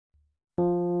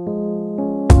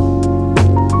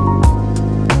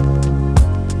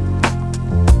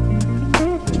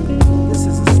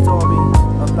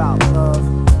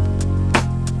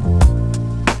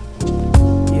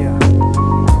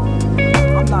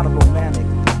not a romantic,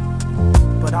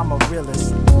 but I'm a realist,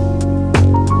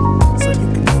 so you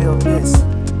can feel this.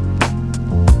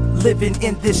 Living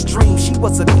in this dream, she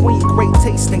was a queen, great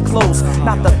taste in clothes.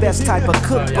 Not the best type of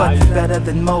cook, but better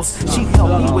than most. She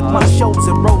helped me with my shows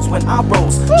and rose when I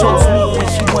rose. Chose me when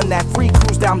she won that free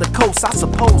cruise down the coast. I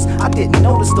suppose I didn't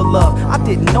notice the love, I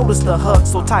didn't notice the hug.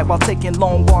 So tight while taking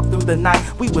long walk through the night.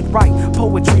 We would write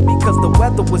poetry because the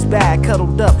weather was bad.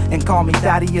 Cuddled up and called me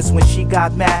Thaddeus when she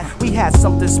got mad. We had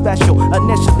something special,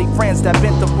 initially friends that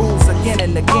bent the rules again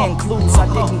and again. Clues I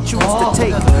didn't choose to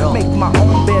take. Make my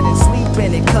own bed and sleep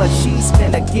in it, cause she's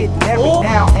finna get married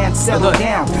now and settle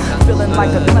down. Feeling like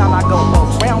a clown, I go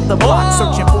around the block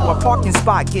searching for a parking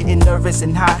spot, getting nervous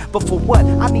and high. But for what?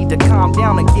 I need to calm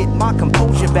down and get my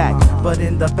composure back. But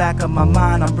in the back of my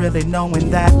mind, I'm really knowing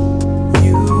that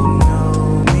you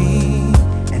know me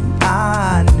and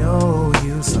I know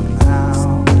you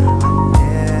somehow. I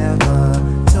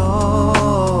never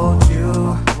told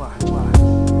you.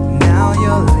 Now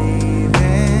you're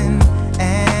leaving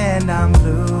and I'm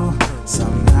blue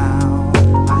somehow.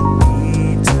 I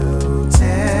need to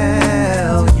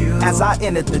tell you. As I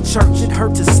entered the church, it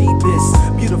hurt to see this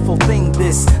beautiful thing,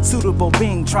 this suitable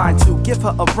being, trying to give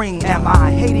her a ring. Am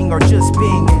I hating or just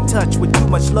being in touch with too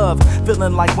much love?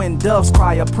 Feeling like when doves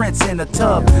cry, a prince in a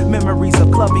tub. Memories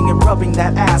of clubbing and rubbing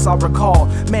that ass I recall.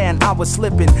 Man, I was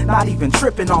slipping, not even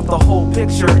tripping off the whole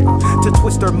picture. To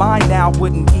twist her mind now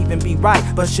wouldn't even be right.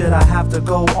 But should I have to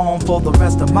go on for the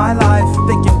rest of my life?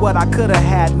 Thinking what I could've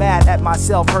had, mad at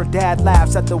myself. Her dad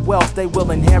laughs at the wealth they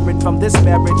will inherit from this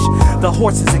marriage. The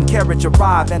horses and carriage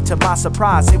arrive, and to my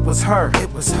surprise, it was her.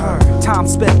 It was her. Time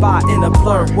sped by in a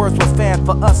blur. Words were fanned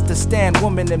for us to stand.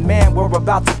 Woman and man were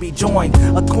about to be joined.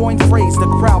 A coin phrase, the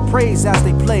crowd praised as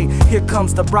they played. Here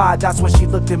comes the bride. That's when she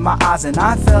looked in my eyes and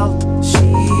I felt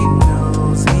she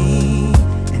knows me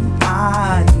and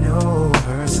I know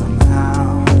her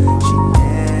somehow. She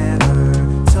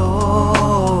never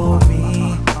told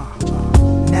me.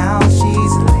 Now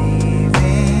she's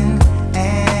leaving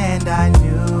and I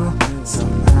knew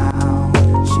somehow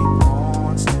she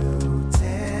wants to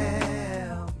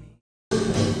tell me.